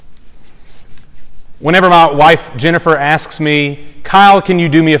Whenever my wife Jennifer asks me, Kyle, can you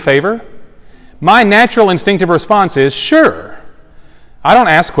do me a favor? My natural instinctive response is, sure. I don't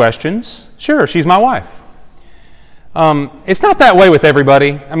ask questions. Sure, she's my wife. It's not that way with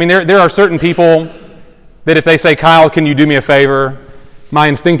everybody. I mean, there are certain people that if they say, Kyle, can you do me a favor? My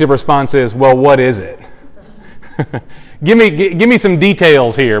instinctive response is, well, what is it? Give me some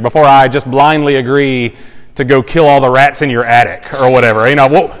details here before I just blindly agree to go kill all the rats in your attic or whatever.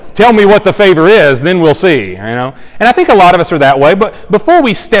 Tell me what the favor is, then we'll see. And I think a lot of us are that way. But before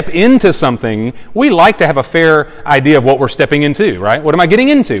we step into something, we like to have a fair idea of what we're stepping into, right? What am I getting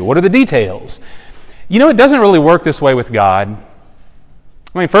into? What are the details? It doesn't really work this way with God.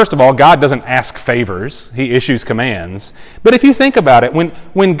 I mean, first of all, God doesn't ask favors. He issues commands. But if you think about it,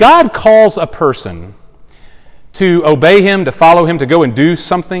 when God calls a person to obey Him, to follow Him, to go and do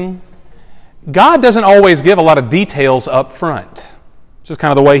something, God doesn't always give a lot of details up front. It's just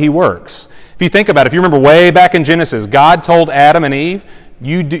kind of the way He works. If you think about it, if you remember way back in Genesis, God told Adam and Eve,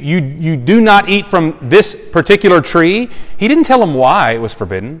 you do not eat from this particular tree. He didn't tell them why it was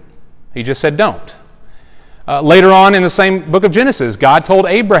forbidden. He just said don't. Later on in the same book of Genesis, God told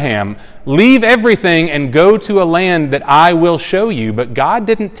Abraham, leave everything and go to a land that I will show you. But God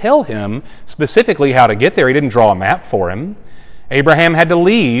didn't tell him specifically how to get there. He didn't draw a map for him. Abraham had to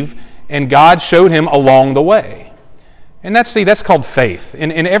leave, and God showed him along the way. And that's called faith.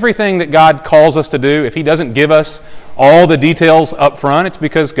 In everything that God calls us to do, if He doesn't give us all the details up front, it's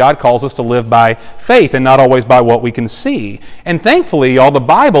because God calls us to live by faith and not always by what we can see. And thankfully, all the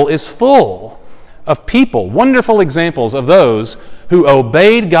Bible is full of people, wonderful examples of those who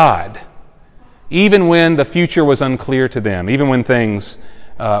obeyed God even when the future was unclear to them, even when things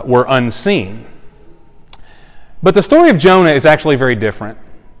were unseen. But the story of Jonah is actually very different.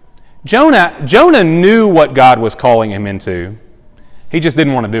 Jonah knew what God was calling him into. He just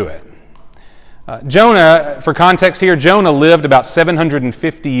didn't want to do it. Jonah, for context here, Jonah lived about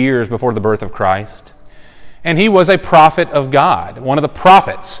 750 years before the birth of Christ. And he was a prophet of God, one of the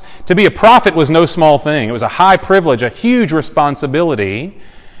prophets. To be a prophet was no small thing. It was a high privilege, a huge responsibility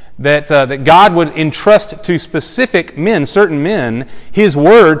that God would entrust to specific men, certain men, His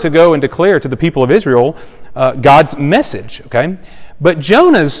word to go and declare to the people of Israel God's message. Okay? But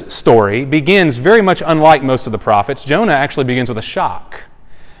Jonah's story begins very much unlike most of the prophets. Jonah actually begins with a shock.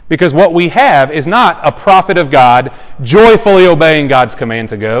 Because what we have is not a prophet of God joyfully obeying God's command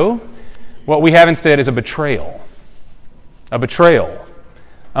to go. What we have instead is a betrayal. A betrayal.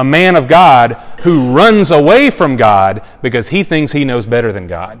 A man of God who runs away from God because he thinks he knows better than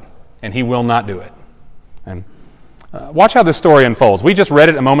God, and he will not do it. And watch how this story unfolds. We just read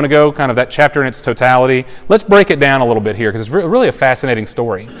it a moment ago, kind of that chapter in its totality. Let's break it down a little bit here because it's really a fascinating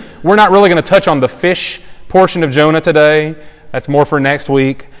story. We're not really going to touch on the fish portion of Jonah today. That's more for next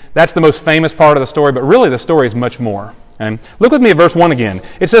week. That's the most famous part of the story, but really the story is much more. And look with me at verse 1 again.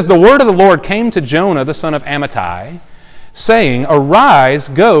 It says, the word of the Lord came to Jonah, the son of Amittai, saying, arise,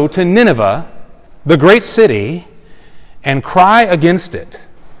 go to Nineveh, the great city, and cry against it.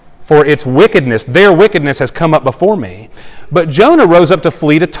 For its wickedness, their wickedness has come up before me. But Jonah rose up to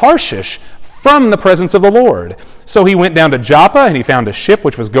flee to Tarshish from the presence of the Lord. So he went down to Joppa, and he found a ship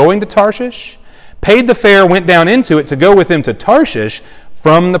which was going to Tarshish, paid the fare, went down into it to go with him to Tarshish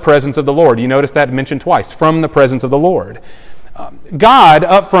from the presence of the Lord. You notice that mentioned twice, from the presence of the Lord. God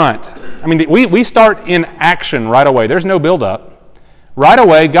up front, I mean, we start in action right away. There's no build-up. Right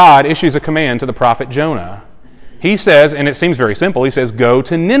away, God issues a command to the prophet Jonah. He says, and it seems very simple, he says, go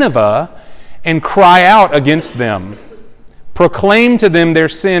to Nineveh and cry out against them. Proclaim to them their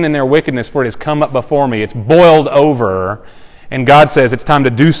sin and their wickedness, for it has come up before me. It's boiled over. And God says it's time to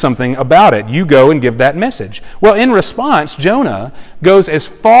do something about it. You go and give that message. Well, in response, Jonah goes as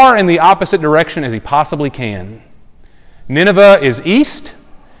far in the opposite direction as he possibly can. Nineveh is east.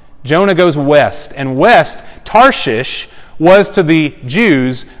 Jonah goes west. And west, Tarshish, was to the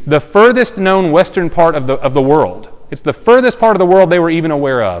Jews the furthest known western part of the world. It's the furthest part of the world they were even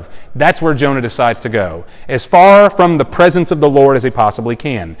aware of. That's where Jonah decides to go, as far from the presence of the Lord as he possibly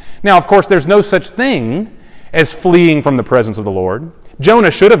can. Now, of course, there's no such thing as fleeing from the presence of the Lord.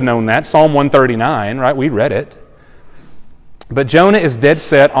 Jonah should have known that. Psalm 139, right? We read it. But Jonah is dead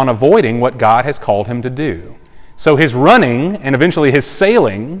set on avoiding what God has called him to do. So his running and eventually his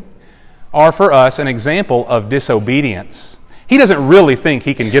sailing are for us an example of disobedience. He doesn't really think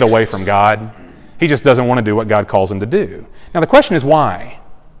he can get away from God. He just doesn't want to do what God calls him to do. Now the question is why?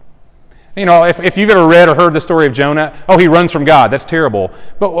 You know, if you've ever read or heard the story of Jonah, he runs from God. That's terrible.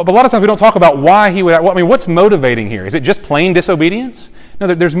 But a lot of times we don't talk about why he would. I mean, what's motivating here? Is it just plain disobedience? No,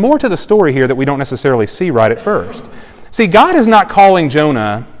 there's more to the story here that we don't necessarily see right at first. See, God is not calling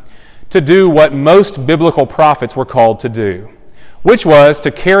Jonah to do what most biblical prophets were called to do, which was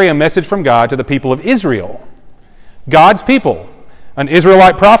to carry a message from God to the people of Israel. God's people. An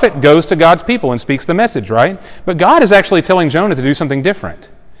Israelite prophet goes to God's people and speaks the message, right? But God is actually telling Jonah to do something different.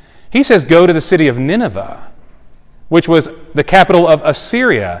 He says, go to the city of Nineveh, which was the capital of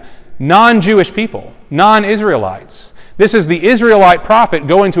Assyria, non-Jewish people, non-Israelites. This is the Israelite prophet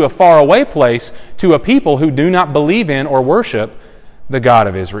going to a faraway place to a people who do not believe in or worship the God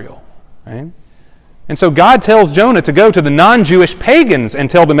of Israel. Right? And so God tells Jonah to go to the non-Jewish pagans and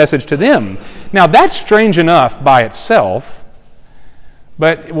tell the message to them. Now that's strange enough by itself,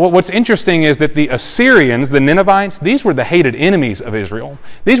 but what's interesting is that the Assyrians, the Ninevites, these were the hated enemies of Israel.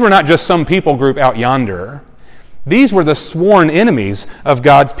 These were not just some people group out yonder. These were the sworn enemies of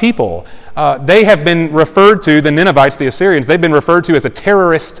God's people. They have been referred to, the Ninevites, the Assyrians, they've been referred to as a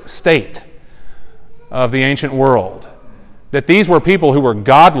terrorist state of the ancient world. That these were people who were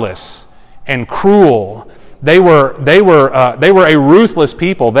godless and cruel. They were a ruthless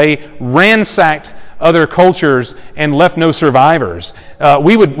people. They ransacked other cultures and left no survivors.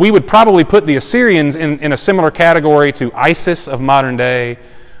 We would probably put the Assyrians in a similar category to ISIS of modern day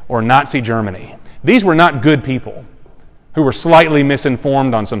or Nazi Germany. These were not good people who were slightly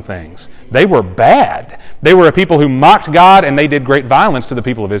misinformed on some things. They were bad. They were a people who mocked God, and they did great violence to the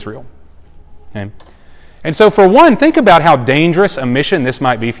people of Israel. Okay? And so for one, think about how dangerous a mission this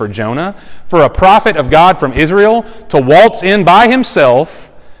might be for Jonah, for a prophet of God from Israel to waltz in by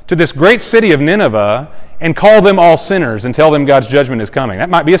himself to this great city of Nineveh and call them all sinners and tell them God's judgment is coming. That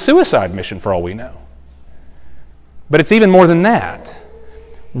might be a suicide mission for all we know. But it's even more than that.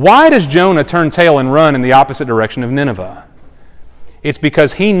 Why does Jonah turn tail and run in the opposite direction of Nineveh? It's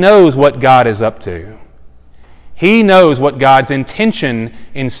because he knows what God is up to. He knows what God's intention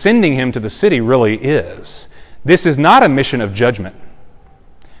in sending him to the city really is. This is not a mission of judgment.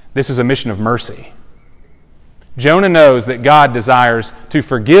 This is a mission of mercy. Jonah knows that God desires to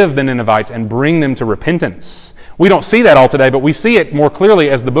forgive the Ninevites and bring them to repentance. We don't see that all today, but we see it more clearly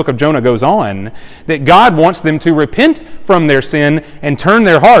as the book of Jonah goes on, that God wants them to repent from their sin and turn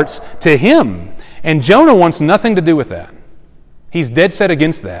their hearts to Him. And Jonah wants nothing to do with that. He's dead set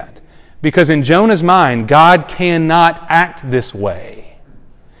against that. Because in Jonah's mind, God cannot act this way.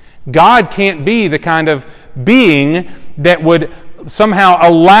 God can't be the kind of being that would somehow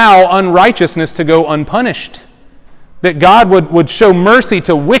allow unrighteousness to go unpunished. That God would show mercy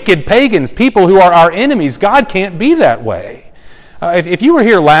to wicked pagans, people who are our enemies. God can't be that way. If you were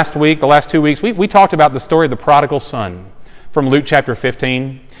here last week, the last 2 weeks, we talked about the story of the prodigal son from Luke chapter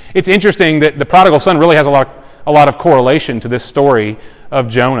 15. It's interesting that the prodigal son really has a lot of correlation to this story of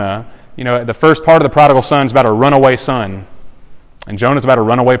Jonah. You know, the first part of the prodigal son is about a runaway son, and Jonah's about a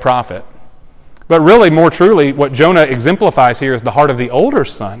runaway prophet. But really, more truly, what Jonah exemplifies here is the heart of the older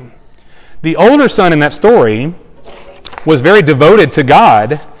son. The older son in that story was very devoted to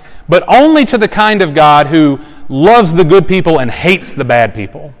God, but only to the kind of God who loves the good people and hates the bad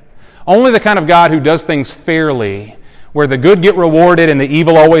people. Only the kind of God who does things fairly, where the good get rewarded and the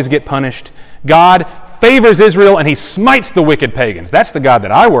evil always get punished. God favors Israel and He smites the wicked pagans. That's the God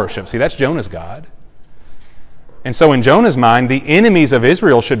that I worship. See, that's Jonah's God. And so in Jonah's mind, the enemies of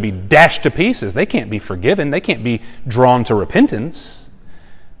Israel should be dashed to pieces. They can't be forgiven. They can't be drawn to repentance.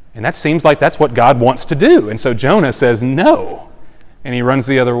 And that seems like that's what God wants to do. And so Jonah says no, and he runs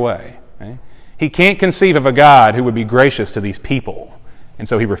the other way. Okay? He can't conceive of a God who would be gracious to these people. And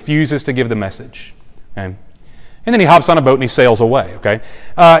so he refuses to give the message. Okay? And then he hops on a boat and he sails away. Okay?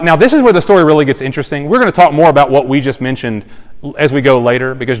 Now this is where the story really gets interesting. We're going to talk more about what we just mentioned as we go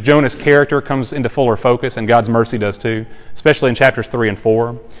later, because Jonah's character comes into fuller focus, and God's mercy does too, especially in chapters 3 and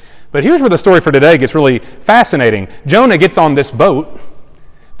 4. But here's where the story for today gets really fascinating. Jonah gets on this boat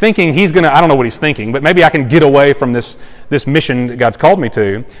thinking he's going to, I don't know what he's thinking, but maybe I can get away from this mission that God's called me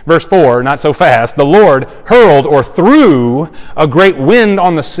to. Verse 4, not so fast. The Lord hurled or threw a great wind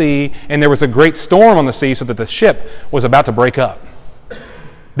on the sea, and there was a great storm on the sea, so that the ship was about to break up.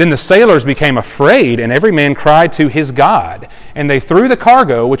 Then the sailors became afraid, and every man cried to his God. And they threw the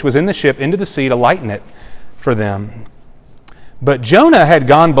cargo which was in the ship into the sea to lighten it for them. But Jonah had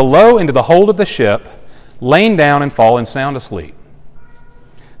gone below into the hold of the ship, lain down and fallen sound asleep.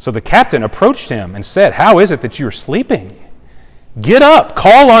 So the captain approached him and said, "How is it that you are sleeping? Get up,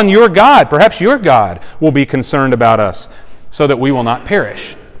 call on your God. Perhaps your God will be concerned about us, so that we will not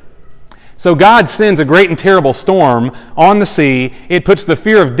perish." So God sends a great and terrible storm on the sea. It puts the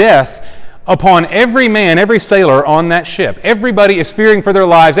fear of death upon every man, every sailor on that ship. Everybody is fearing for their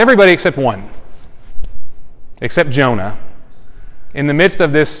lives, everybody except one. Except Jonah. In the midst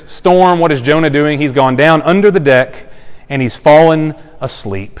of this storm, what is Jonah doing? He's gone down under the deck and he's fallen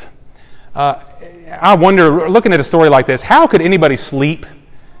asleep. I wonder, looking at a story like this, how could anybody sleep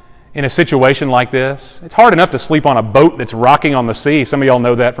in a situation like this? It's hard enough to sleep on a boat that's rocking on the sea. Some of y'all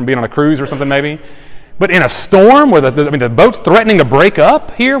know that from being on a cruise or something maybe. But in a storm where the boat's threatening to break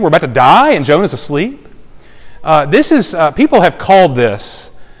up here, we're about to die and Jonah's asleep. People have called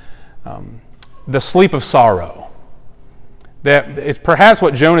this the sleep of sorrow. That it's perhaps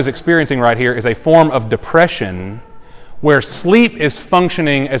what Jonah is experiencing right here is a form of depression where sleep is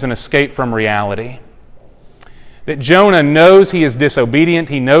functioning as an escape from reality. That Jonah knows he is disobedient.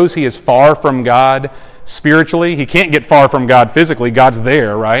 He knows he is far from God spiritually. He can't get far from God physically. God's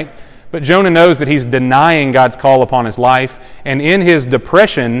there, right? But Jonah knows that he's denying God's call upon his life. And in his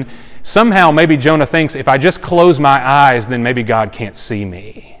depression, somehow maybe Jonah thinks, if I just close my eyes, then maybe God can't see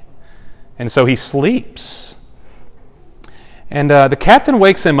me. And so he sleeps. And the captain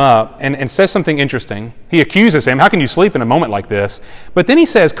wakes him up and says something interesting. He accuses him, how can you sleep in a moment like this? But then he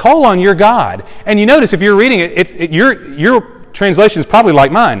says, call on your God. And you notice if you're reading it, your translation is probably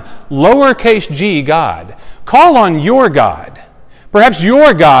like mine. Lowercase g, God. Call on your God. Perhaps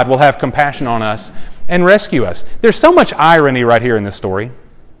your God will have compassion on us and rescue us. There's so much irony right here in this story.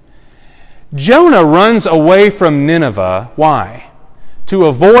 Jonah runs away from Nineveh. Why? To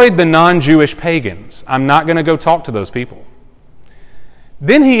avoid the non-Jewish pagans. I'm not going to go talk to those people.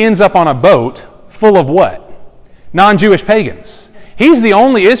 Then he ends up on a boat full of what? Non-Jewish pagans. He's the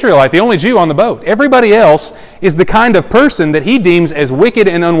only Israelite, the only Jew on the boat. Everybody else is the kind of person that he deems as wicked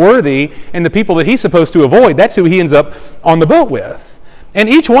and unworthy, and the people that he's supposed to avoid. That's who he ends up on the boat with. And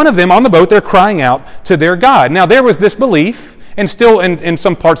each one of them on the boat, they're crying out to their God. Now, there was this belief, and still in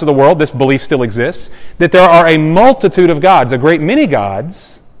some parts of the world, this belief still exists, that there are a multitude of gods, a great many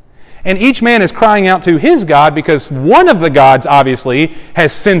gods, and each man is crying out to his God because one of the gods, obviously,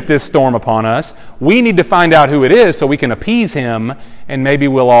 has sent this storm upon us. We need to find out who it is so we can appease him, and maybe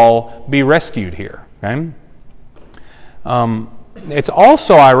we'll all be rescued here. Okay? It's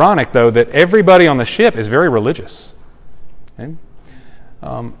also ironic, though, that everybody on the ship is very religious. Okay?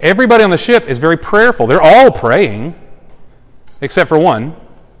 Everybody on the ship is very prayerful. They're all praying, except for one,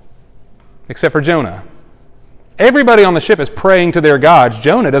 except for Jonah. Everybody on the ship is praying to their gods.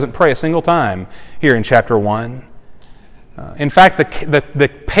 Jonah doesn't pray a single time here in chapter 1. In fact,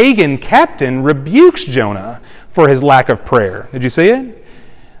 the pagan captain rebukes Jonah for his lack of prayer. Did you see it?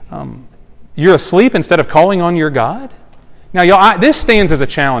 You're asleep instead of calling on your God? Now, y'all, this stands as a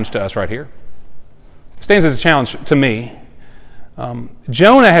challenge to us right here. It stands as a challenge to me.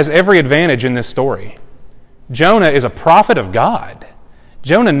 Jonah has every advantage in this story. Jonah is a prophet of God.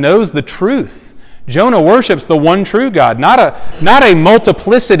 Jonah knows the truth. Jonah worships the one true God, not a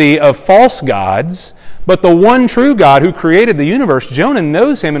multiplicity of false gods, but the one true God who created the universe. Jonah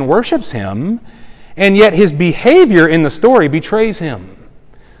knows him and worships him, and yet his behavior in the story betrays him.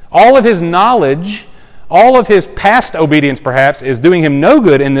 All of his knowledge, all of his past obedience perhaps, is doing him no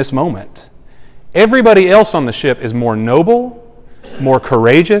good in this moment. Everybody else on the ship is more noble, more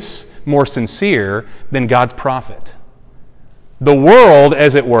courageous, more sincere than God's prophet. The world,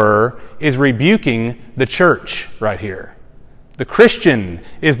 as it were, is rebuking the church right here. The Christian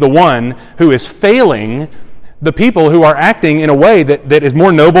is the one who is failing the people who are acting in a way that is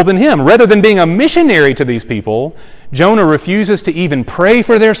more noble than him. Rather than being a missionary to these people, Jonah refuses to even pray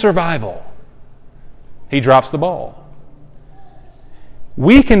for their survival. He drops the ball.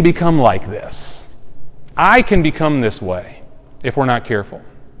 We can become like this. I can become this way if we're not careful.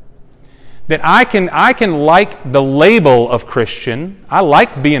 That I can like the label of Christian. I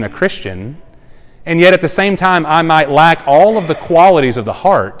like being a Christian. And yet at the same time, I might lack all of the qualities of the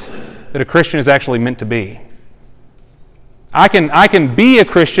heart that a Christian is actually meant to be. I can be a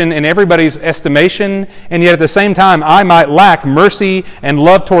Christian in everybody's estimation, and yet at the same time, I might lack mercy and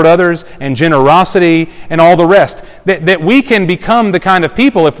love toward others and generosity and all the rest. That we can become the kind of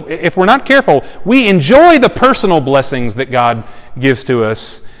people, if we're not careful, we enjoy the personal blessings that God gives to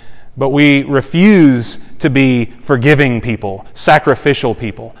us, but we refuse to be forgiving people, sacrificial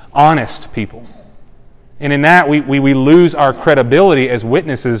people, honest people. And in that, we lose our credibility as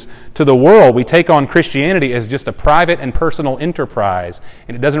witnesses to the world. We take on Christianity as just a private and personal enterprise.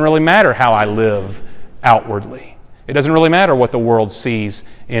 And it doesn't really matter how I live outwardly. It doesn't really matter what the world sees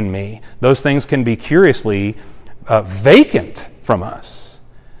in me. Those things can be curiously vacant from us.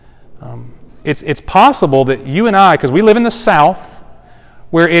 It's possible that you and I, because we live in the South,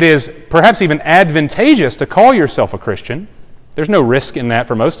 where it is perhaps even advantageous to call yourself a Christian. There's no risk in that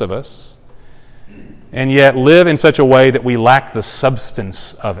for most of us. And yet live in such a way that we lack the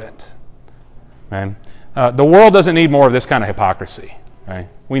substance of it. Man, the world doesn't need more of this kind of hypocrisy. Okay?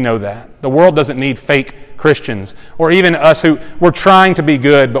 We know that. The world doesn't need fake Christians, or even us who we're trying to be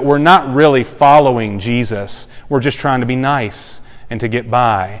good, but we're not really following Jesus. We're just trying to be nice and to get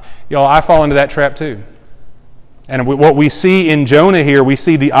by. Y'all, I fall into that trap too. And what we see in Jonah here, we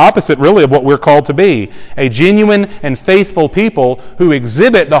see the opposite really of what we're called to be. A genuine and faithful people who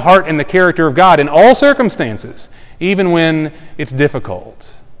exhibit the heart and the character of God in all circumstances, even when it's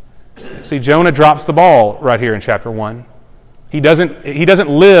difficult. See, Jonah drops the ball right here in chapter 1. He doesn't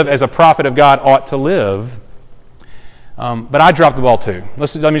live as a prophet of God ought to live. But I dropped the ball too.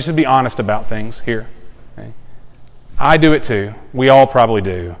 Let me just be honest about things here. Okay? I do it too. We all probably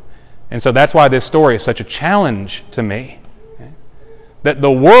do. And so that's why this story is such a challenge to me. Okay? That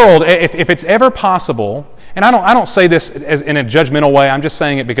the world, if it's ever possible, and I don't say this as in a judgmental way, I'm just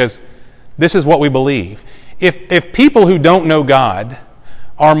saying it because this is what we believe. If people who don't know God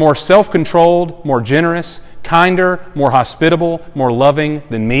are more self-controlled, more generous, kinder, more hospitable, more loving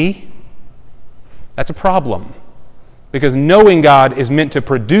than me, that's a problem. Because knowing God is meant to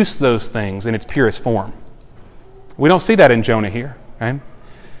produce those things in its purest form. We don't see that in Jonah here. Okay?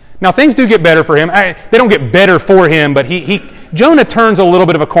 Now, things do get better for him. They don't get better for him, but Jonah turns a little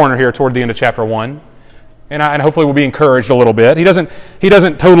bit of a corner here toward the end of chapter 1. And hopefully we'll be encouraged a little bit. He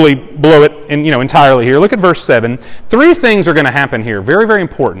doesn't totally blow it entirely here. Look at verse 7. 3 things are going to happen here, very, very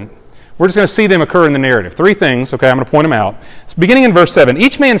important. We're just going to see them occur in the narrative. 3 things, okay, I'm going to point them out. It's beginning in verse 7.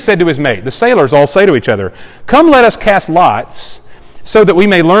 Each man said to his mate, the sailors all say to each other, "Come, let us cast lots, so that we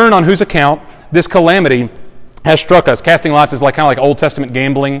may learn on whose account this calamity has struck us." Casting lots is kind of like Old Testament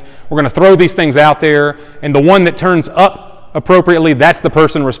gambling. We're going to throw these things out there, and the one that turns up appropriately, that's the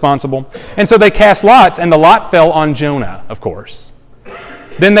person responsible. And so they cast lots, and the lot fell on Jonah, of course.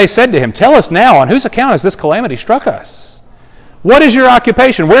 Then they said to him, "Tell us now, on whose account has this calamity struck us? What is your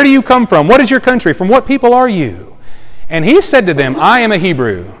occupation? Where do you come from? What is your country? From what people are you?" And he said to them, "I am a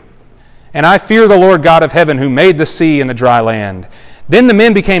Hebrew, and I fear the Lord God of heaven, who made the sea and the dry land." Then the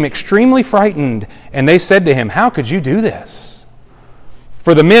men became extremely frightened, and they said to him, "How could you do this?"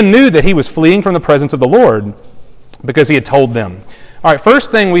 For the men knew that he was fleeing from the presence of the Lord, because he had told them. All right,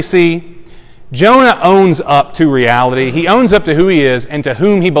 first thing we see, Jonah owns up to reality. He owns up to who he is and to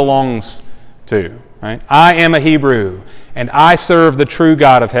whom he belongs to. Right? I am a Hebrew, and I serve the true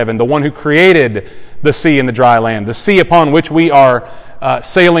God of heaven, the one who created the sea and the dry land, the sea upon which we are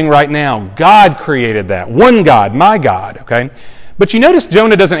sailing right now. God created that. One God, my God. Okay. But you notice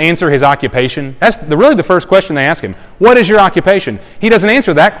Jonah doesn't answer his occupation. That's really the first question they ask him. What is your occupation? He doesn't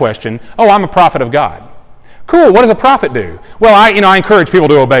answer that question. Oh, I'm a prophet of God. Cool, what does a prophet do? Well, I encourage people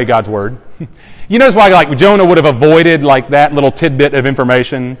to obey God's word. You notice why Jonah would have avoided that little tidbit of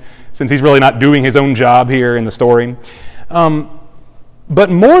information, since he's really not doing his own job here in the story. But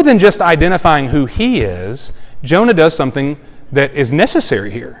more than just identifying who he is, Jonah does something that is necessary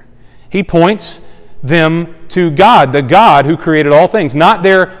here. He points them to God, the God who created all things. Not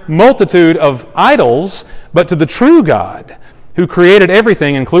their multitude of idols, but to the true God who created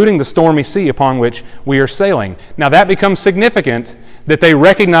everything, including the stormy sea upon which we are sailing. Now that becomes significant, that they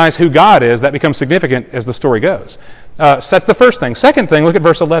recognize who God is. That becomes significant as the story goes. So that's the first thing. Second thing, look at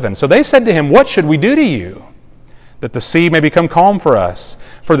verse 11. So they said to him, "What should we do to you, that the sea may become calm for us?"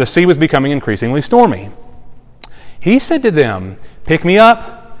 For the sea was becoming increasingly stormy. He said to them, "Pick me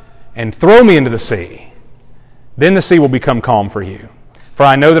up and throw me into the sea. Then the sea will become calm for you. For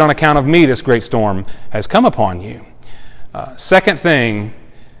I know that on account of me this great storm has come upon you." Second thing,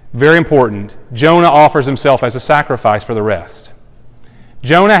 very important, Jonah offers himself as a sacrifice for the rest.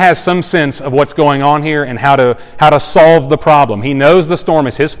 Jonah has some sense of what's going on here and how to solve the problem. He knows the storm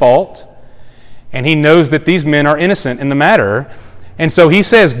is his fault, and he knows that these men are innocent in the matter. And so he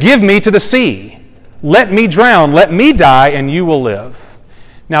says, "Give me to the sea. Let me drown. Let me die, and you will live."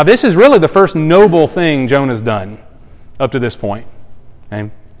 Now, this is really the first noble thing Jonah's done up to this point. Okay?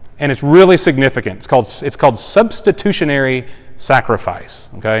 And it's really significant. It's called substitutionary sacrifice.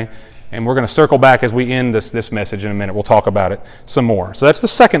 Okay? And we're going to circle back as we end this message in a minute. We'll talk about it some more. So that's the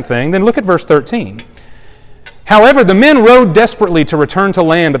second thing. Then look at verse 13. "However, the men rowed desperately to return to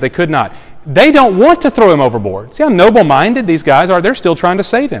land, but they could not." They don't want to throw him overboard. See how noble-minded these guys are? They're still trying to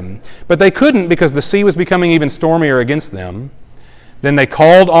save him. But they couldn't because the sea was becoming even stormier against them. Then they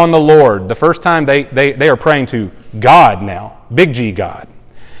called on the Lord. The first time they are praying to God now. Big G God.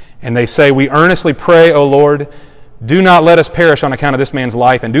 And they say, "We earnestly pray, O Lord, do not let us perish on account of this man's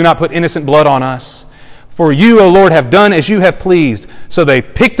life, and do not put innocent blood on us. For you, O Lord, have done as you have pleased." So they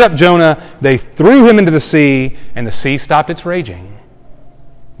picked up Jonah, they threw him into the sea, and the sea stopped its raging.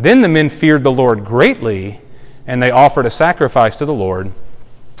 Then the men feared the Lord greatly, and they offered a sacrifice to the Lord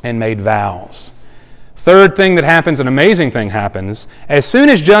and made vows. Third thing that happens, an amazing thing happens. As soon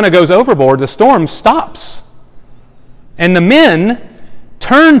as Jonah goes overboard, the storm stops. And the men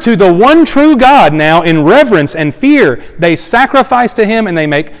turn to the one true God now in reverence and fear. They sacrifice to Him and they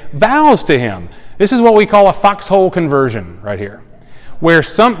make vows to Him. This is what we call a foxhole conversion right here, where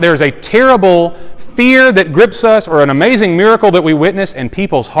there's a terrible fear that grips us or an amazing miracle that we witness, and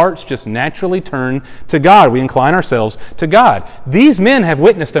people's hearts just naturally turn to God. We incline ourselves to God. These men have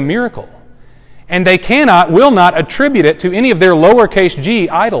witnessed a miracle, and they will not attribute it to any of their lowercase g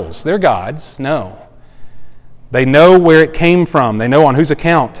idols, their gods. No. They know where it came from. They know on whose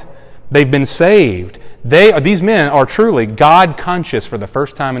account they've been saved. These men are truly God-conscious for the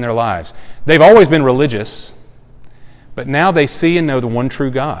first time in their lives. They've always been religious, but now they see and know the one true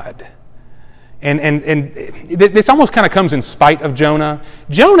God. And this almost kind of comes in spite of Jonah.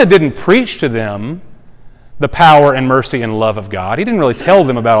 Jonah didn't preach to them the power and mercy and love of God. He didn't really tell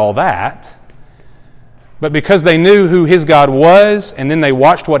them about all that. But because they knew who his God was, and then they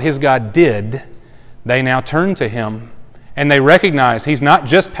watched what his God did, they now turn to Him, and they recognize He's not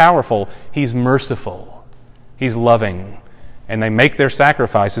just powerful, He's merciful, He's loving, and they make their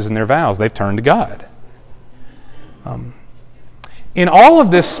sacrifices and their vows. They've turned to God. In all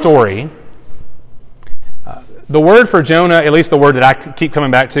of this story, the word for Jonah, at least the word that I keep coming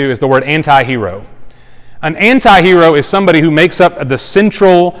back to, is the word anti-hero. An anti-hero is somebody who makes up the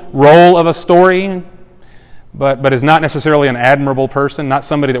central role of a story, but is not necessarily an admirable person, not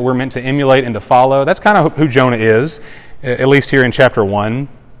somebody that we're meant to emulate and to follow. That's kind of who Jonah is, at least here in chapter 1.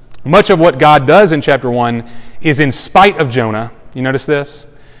 Much of what God does in chapter 1 is in spite of Jonah. You notice this?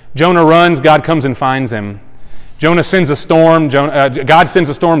 Jonah runs, God comes and finds him. Jonah sends a storm, God sends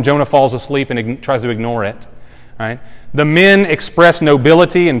a storm, Jonah falls asleep and tries to ignore it. Right? The men express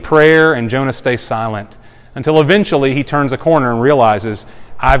nobility and prayer, and Jonah stays silent until eventually he turns a corner and realizes,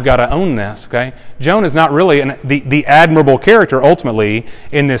 I've got to own this. Okay? Jonah's not really the admirable character ultimately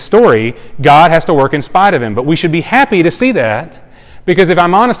in this story. God has to work in spite of him. But we should be happy to see that, because if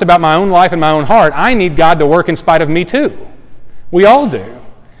I'm honest about my own life and my own heart, I need God to work in spite of me too. We all do.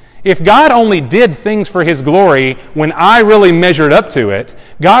 If God only did things for His glory when I really measured up to it,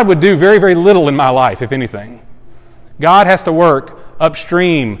 God would do very, very little in my life, if anything. God has to work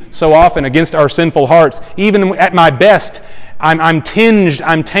upstream so often against our sinful hearts. Even at my best, I'm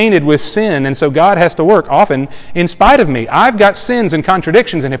tainted with sin, and so God has to work often in spite of me. I've got sins and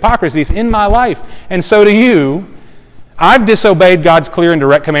contradictions and hypocrisies in my life, and so do you. I've disobeyed God's clear and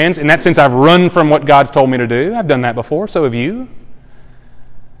direct commands. In that sense, I've run from what God's told me to do. I've done that before, so have you.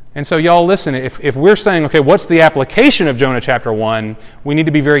 And so y'all listen, if we're saying, okay, what's the application of Jonah chapter 1, we need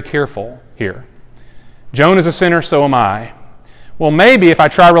to be very careful here. Jonah's a sinner, so am I. Well, maybe if I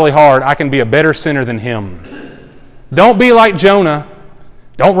try really hard, I can be a better sinner than him. Don't be like Jonah.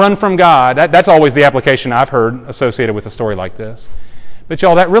 Don't run from God. That's always the application I've heard associated with a story like this. But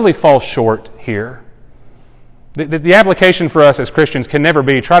y'all, that really falls short here. The application for us as Christians can never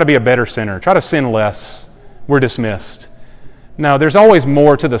be, try to be a better sinner. Try to sin less. We're dismissed. No, there's always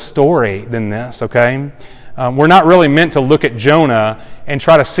more to the story than this, okay? We're not really meant to look at Jonah and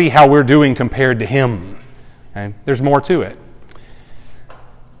try to see how we're doing compared to him. Okay? There's more to it.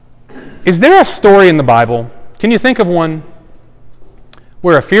 Is there a story in the Bible, can you think of one,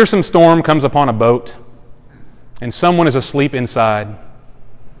 where a fearsome storm comes upon a boat and someone is asleep inside?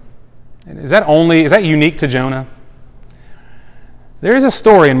 Is that unique to Jonah? There is a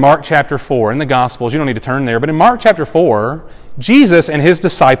story in Mark chapter 4 in the Gospels. You don't need to turn there, but in Mark chapter 4, Jesus and his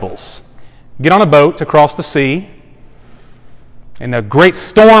disciples get on a boat to cross the sea, and a great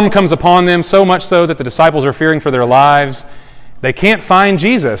storm comes upon them, so much so that the disciples are fearing for their lives. They can't find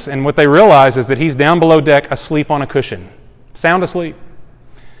Jesus, and what they realize is that he's down below deck asleep on a cushion, sound asleep.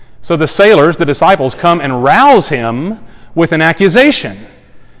 So the sailors, the disciples, come and rouse him with an accusation.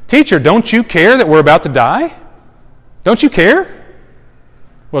 Teacher, don't you care that we're about to die? Don't you care?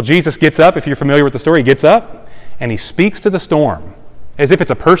 Well, Jesus gets up. If you're familiar with the story, he gets up and he speaks to the storm as if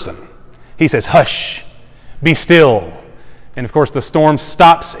it's a person. He says, hush, be still. And of course, the storm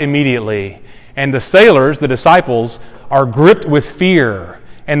stops immediately. And the sailors, the disciples, are gripped with fear.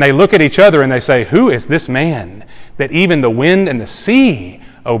 And they look at each other and they say, who is this man that even the wind and the sea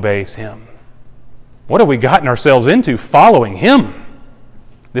obeys him? What have we gotten ourselves into following him?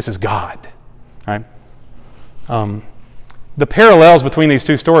 This is God. All right? The parallels between these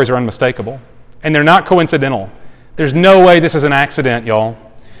two stories are unmistakable, and they're not coincidental. There's no way this is an accident, y'all.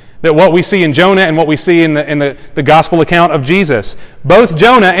 That what we see in Jonah and what we see in the gospel account of Jesus, both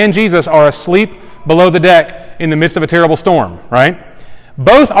Jonah and Jesus are asleep below the deck in the midst of a terrible storm, right?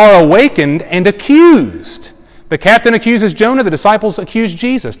 Both are awakened and accused. The captain accuses Jonah, the disciples accuse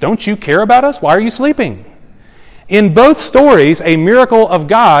Jesus. Don't you care about us? Why are you sleeping? In both stories, a miracle of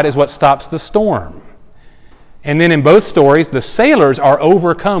God is what stops the storm. And then in both stories, the sailors are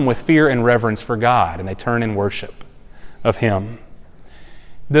overcome with fear and reverence for God, and they turn in worship of Him.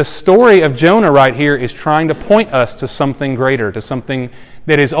 The story of Jonah right here is trying to point us to something greater, to something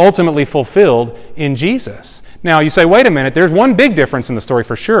that is ultimately fulfilled in Jesus. Now, you say, wait a minute, there's one big difference in the story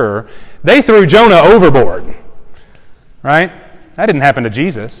for sure. They threw Jonah overboard, right? That didn't happen to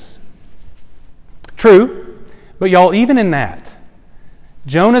Jesus. True, but y'all, even in that,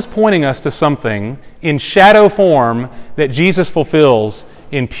 Jonah's pointing us to something in shadow form that Jesus fulfills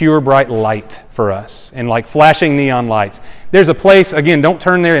in pure bright light for us, in like flashing neon lights. There's a place, again, don't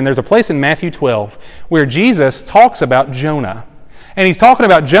turn there, and there's a place in Matthew 12 where Jesus talks about Jonah. And he's talking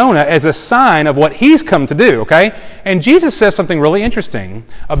about Jonah as a sign of what he's come to do, okay? And Jesus says something really interesting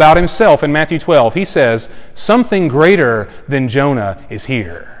about himself in Matthew 12. He says, something greater than Jonah is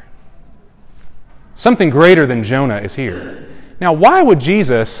here. Something greater than Jonah is here. Now, why would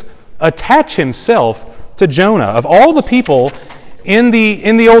Jesus attach himself to Jonah? Of all the people in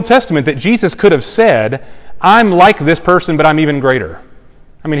the Old Testament that Jesus could have said, I'm like this person, but I'm even greater.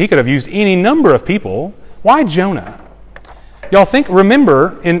 I mean, he could have used any number of people. Why Jonah? Y'all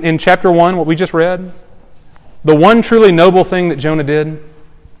remember in chapter 1, what we just read? The one truly noble thing that Jonah did?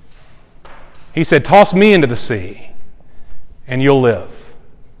 He said, toss me into the sea, and you'll live.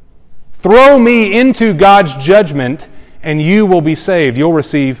 Throw me into God's judgment, and you will be saved. You'll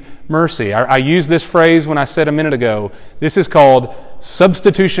receive mercy. I used this phrase when I said a minute ago. This is called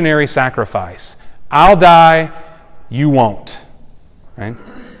substitutionary sacrifice. I'll die, you won't. Right?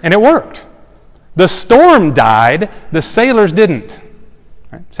 And it worked. The storm died, the sailors didn't.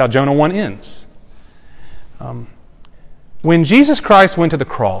 Right? That's how Jonah 1 ends. When Jesus Christ went to the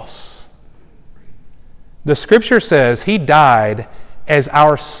cross, the Scripture says He died as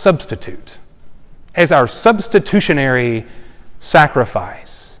our substitute, as our substitutionary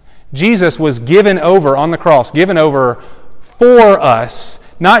sacrifice. Jesus was given over on the cross, given over for us,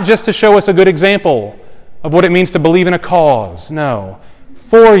 not just to show us a good example of what it means to believe in a cause. No.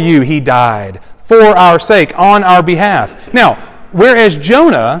 For you He died, for our sake, on our behalf. Now, whereas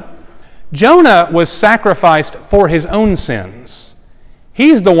Jonah was sacrificed for his own sins.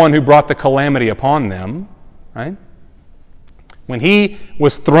 He's the one who brought the calamity upon them, right? When he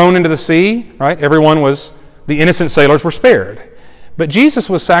was thrown into the sea, right, the innocent sailors were spared. But Jesus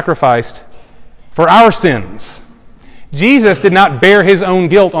was sacrificed for our sins. Jesus did not bear His own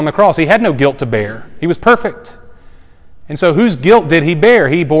guilt on the cross. He had no guilt to bear. He was perfect. And so whose guilt did He bear?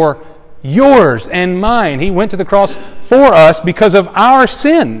 He bore yours and mine. He went to the cross for us because of our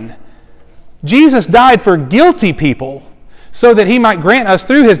sin. Jesus died for guilty people so that He might grant us,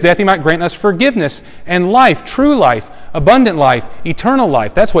 through His death, He might grant us forgiveness and life, true life, abundant life, eternal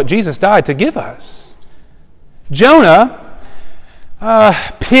life. That's what Jesus died to give us. Jonah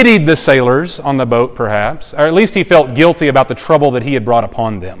pitied the sailors on the boat, perhaps, or at least he felt guilty about the trouble that he had brought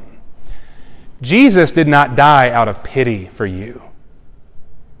upon them. Jesus did not die out of pity for you.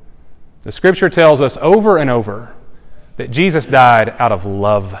 The Scripture tells us over and over that Jesus died out of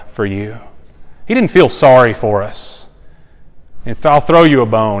love for you. He didn't feel sorry for us. I'll throw you a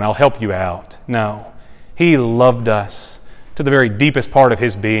bone, I'll help you out. No. He loved us to the very deepest part of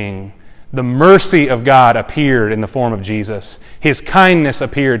His being. The mercy of God appeared in the form of Jesus. His kindness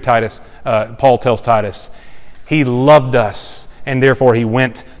appeared, Paul tells Titus. He loved us, and therefore He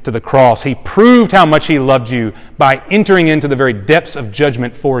went to the cross. He proved how much He loved you by entering into the very depths of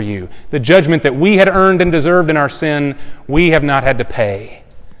judgment for you. The judgment that we had earned and deserved in our sin, we have not had to pay.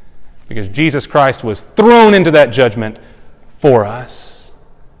 Because Jesus Christ was thrown into that judgment for us.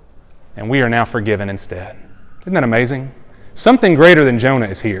 And we are now forgiven instead. Isn't that amazing? Something greater than Jonah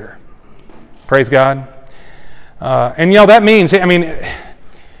is here. Praise God. And that means,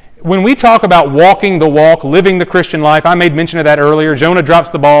 when we talk about walking the walk, living the Christian life, I made mention of that earlier. Jonah drops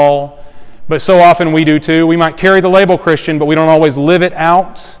the ball, but so often we do too. We might carry the label Christian, but we don't always live it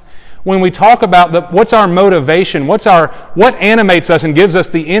out. When we talk about what's our motivation, what animates us and gives us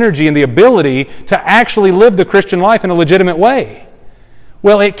the energy and the ability to actually live the Christian life in a legitimate way?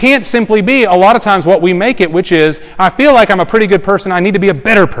 Well, it can't simply be a lot of times what we make it, which is, I feel like I'm a pretty good person, I need to be a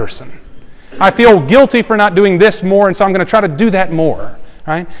better person. I feel guilty for not doing this more, and so I'm going to try to do that more.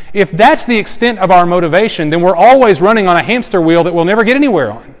 Right? If that's the extent of our motivation, then we're always running on a hamster wheel that we'll never get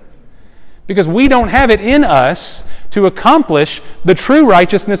anywhere on. Because we don't have it in us to accomplish the true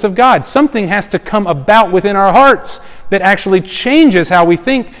righteousness of God. Something has to come about within our hearts that actually changes how we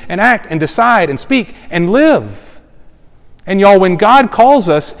think and act and decide and speak and live. And y'all, when God calls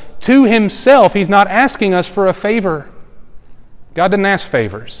us to Himself, He's not asking us for a favor. God doesn't ask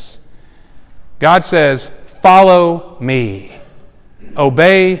favors. God says, follow me,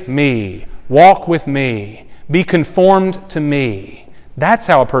 obey me, walk with me, be conformed to me. That's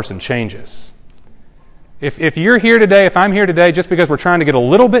how a person changes. If you're here today, if I'm here today just because we're trying to get a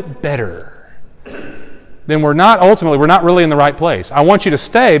little bit better, then we're not really in the right place. I want you to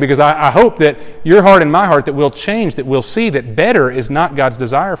stay because I hope that your heart and my heart that we'll change, that we'll see that better is not God's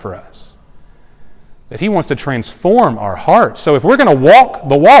desire for us. That He wants to transform our hearts. So if we're going to walk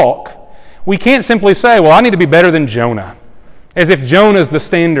the walk, we can't simply say, well, I need to be better than Jonah, as if Jonah's the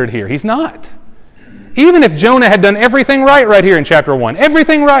standard here. He's not. Even if Jonah had done everything right here in chapter 1,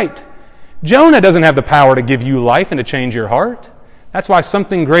 everything right, Jonah doesn't have the power to give you life and to change your heart. That's why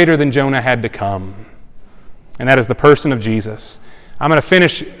something greater than Jonah had to come. And that is the person of Jesus. I'm going to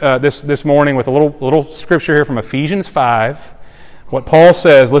finish this morning with a little scripture here from Ephesians 5. What Paul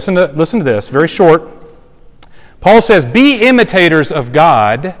says, listen to this, very short. Paul says, be imitators of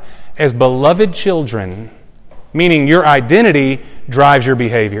God as beloved children, meaning your identity drives your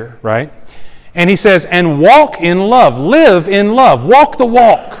behavior, right? And he says, and walk in love, live in love, walk the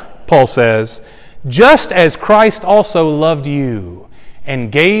walk, Paul says, just as Christ also loved you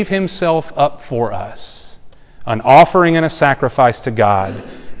and gave Himself up for us, an offering and a sacrifice to God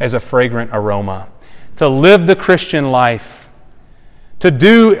as a fragrant aroma. To live the Christian life, to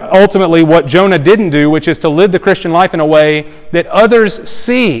do ultimately what Jonah didn't do, which is to live the Christian life in a way that others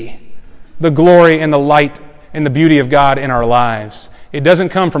see the glory and the light and the beauty of God in our lives. It doesn't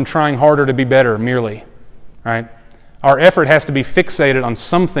come from trying harder to be better merely, right? Our effort has to be fixated on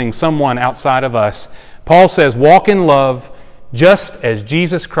something, someone outside of us. Paul says, walk in love just as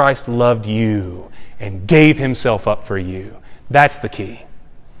Jesus Christ loved you and gave Himself up for you. That's the key.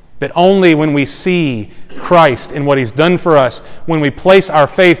 That only when we see Christ and what He's done for us, when we place our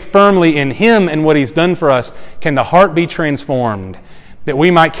faith firmly in Him and what He's done for us, can the heart be transformed, that we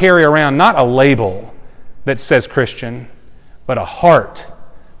might carry around not a label that says Christian, but a heart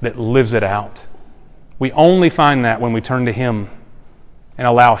that lives it out. We only find that when we turn to Him and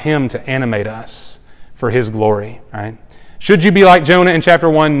allow Him to animate us for His glory, right? Should you be like Jonah in chapter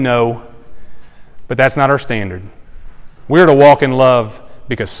 1? No. But that's not our standard. We're to walk in love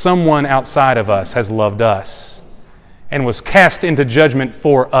because someone outside of us has loved us and was cast into judgment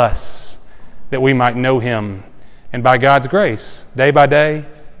for us that we might know Him. And by God's grace, day by day,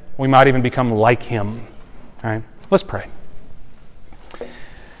 we might even become like Him. All right? Let's pray.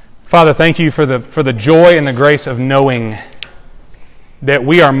 Father, thank You for the joy and the grace of knowing that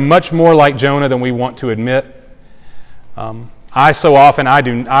we are much more like Jonah than we want to admit. I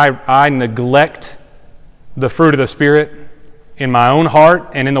neglect the fruit of the Spirit in my own heart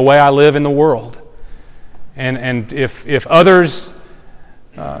and in the way I live in the world. And if others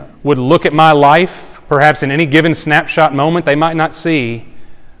would look at my life, perhaps in any given snapshot moment, they might not see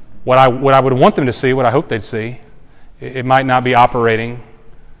what I would want them to see, what I hope they'd see. It might not be operating.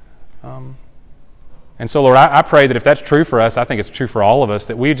 And so, Lord, I pray that if that's true for us, I think it's true for all of us,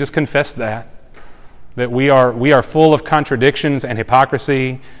 that we just confess that we are full of contradictions and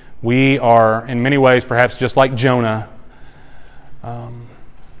hypocrisy. We are, in many ways, perhaps just like Jonah,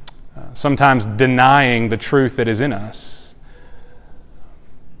 sometimes denying the truth that is in us.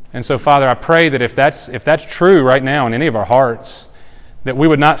 And so, Father, I pray that if that's true right now in any of our hearts, that we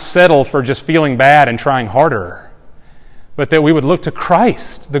would not settle for just feeling bad and trying harder, but that we would look to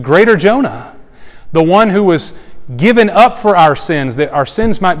Christ, the greater Jonah, the one who was given up for our sins, that our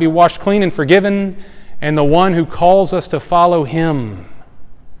sins might be washed clean and forgiven, and the one who calls us to follow Him.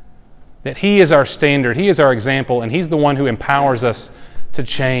 That He is our standard, He is our example, and He's the one who empowers us to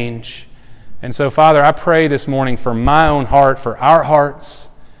change. And so, Father, I pray this morning for my own heart, for our hearts,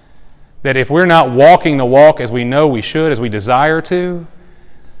 that if we're not walking the walk as we know we should, as we desire to,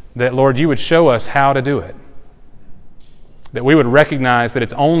 that, Lord, You would show us how to do it. That we would recognize that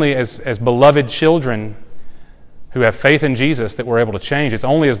it's only as beloved children who have faith in Jesus that we're able to change. It's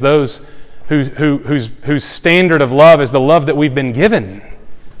only as those whose standard of love is the love that we've been given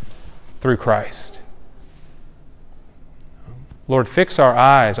through Christ. Lord, fix our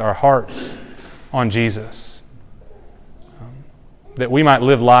eyes, our hearts on Jesus, that we might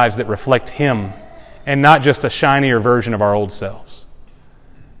live lives that reflect Him and not just a shinier version of our old selves.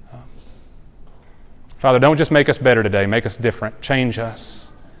 Father, don't just make us better today. Make us different. Change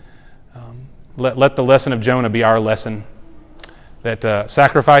us. Let the lesson of Jonah be our lesson, that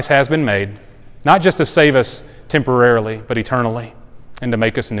sacrifice has been made, not just to save us temporarily, but eternally, and to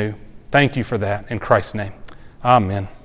make us new. Thank You for that. In Christ's name, amen.